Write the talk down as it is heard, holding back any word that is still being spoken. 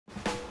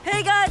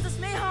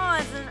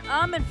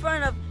I'm in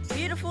front of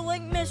beautiful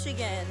Lake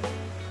Michigan.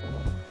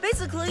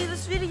 Basically,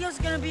 this video is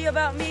going to be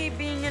about me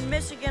being in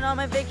Michigan on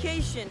my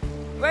vacation.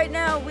 Right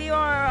now, we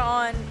are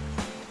on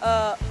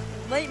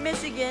Lake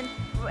Michigan,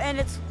 and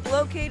it's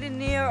located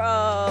near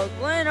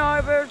Glen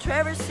Arbor,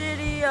 Traverse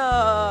City,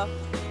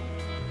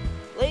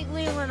 Lake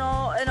Leland,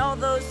 and all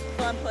those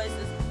fun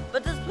places.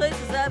 But this place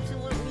is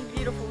absolutely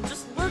beautiful.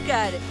 Just look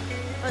at it.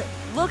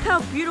 Look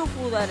how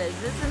beautiful that is.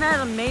 Isn't that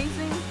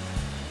amazing?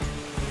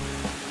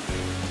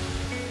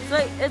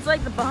 It's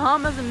like the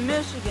Bahamas in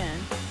Michigan.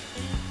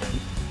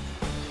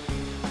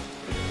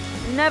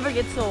 It never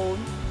gets old.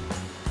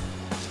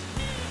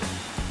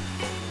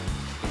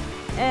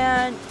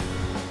 And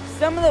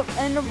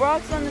the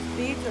rocks on this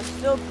beach are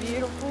so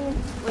beautiful.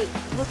 Wait,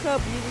 look how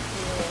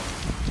beautiful they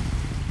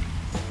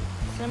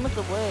are. Same with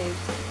the waves.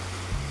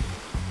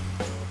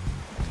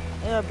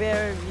 They are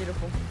very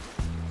beautiful.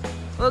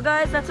 Well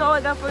guys, that's all I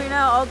got for you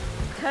now. I'll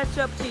catch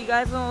up to you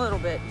guys in a little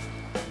bit.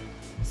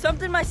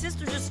 Something my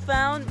sister just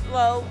found,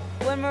 well,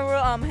 when we were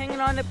hanging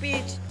on the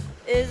beach,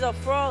 is a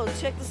frog.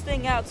 Check this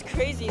thing out. It's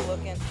crazy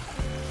looking.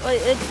 Like,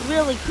 it's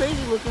really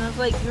crazy looking. It's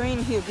like green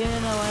here. Get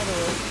in the light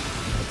of it.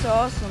 It's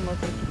awesome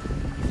looking.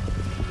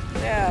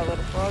 Yeah,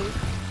 little frog.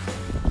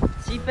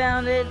 She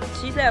found it.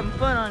 She's having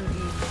fun on the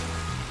beach.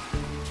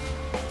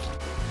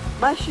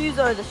 My shoes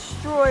are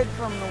destroyed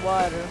from the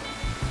water.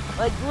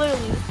 Like,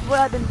 literally, this is what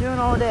I've been doing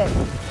all day.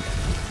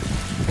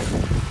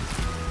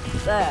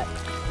 That.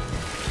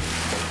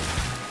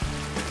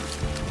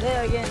 They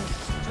are getting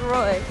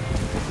destroyed.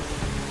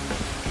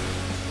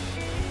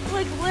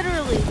 Like,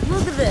 literally,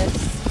 look at this.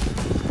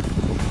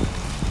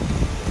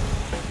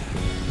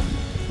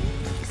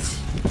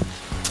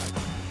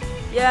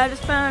 Yeah, I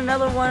just found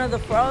another one of the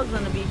frogs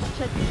on the beach.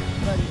 Check this,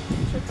 buddy.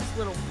 Check this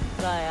little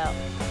guy out.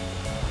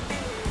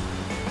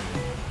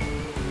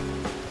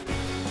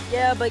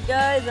 Yeah, but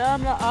guys,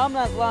 I'm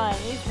not lying.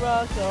 These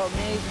rocks are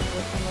amazing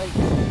looking. Like,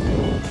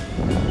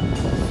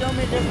 so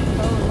many different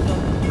colors of them.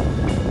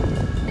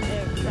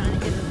 They're trying to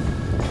get it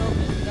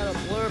focused. We got a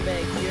blur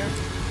bag here.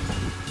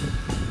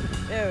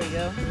 There we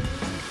go.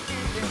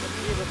 They're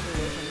beautiful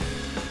looking.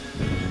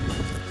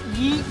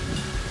 Yeet.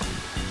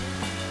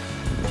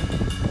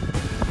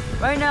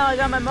 Right now, I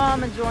got my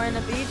mom enjoying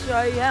the beach.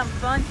 Are you having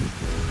fun?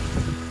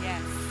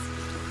 Yes.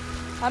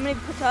 How many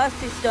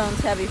Petoskey stones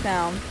have you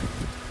found?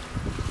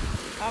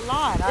 A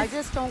lot. I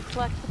just don't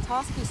collect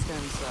Petoskey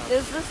stones, though.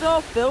 Is this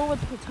all filled with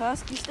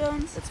Petoskey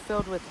stones? It's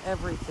filled with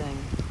everything.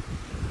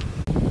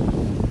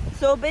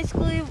 So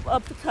basically, a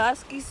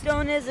Petoskey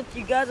stone is, if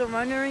you guys are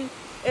wondering,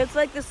 it's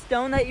like the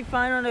stone that you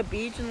find on a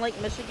beach in Lake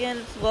Michigan.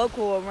 It's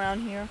local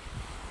around here.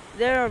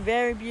 They are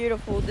very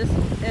beautiful.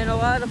 And a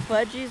lot of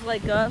fudgies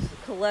like us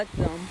collect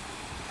them.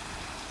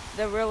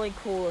 They're really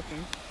cool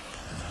looking.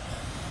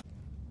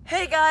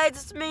 Hey guys,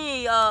 it's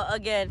me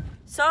again.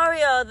 Sorry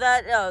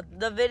that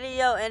the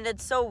video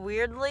ended so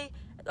weirdly.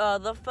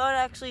 The phone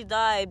actually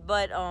died,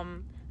 but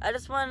I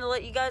just wanted to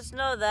let you guys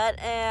know that.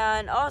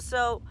 And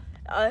also,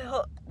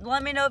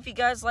 let me know if you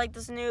guys like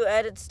this new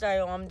edit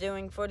style I'm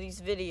doing for these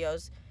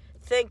videos.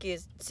 Thank you.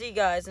 See you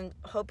guys, and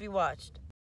hope you watched.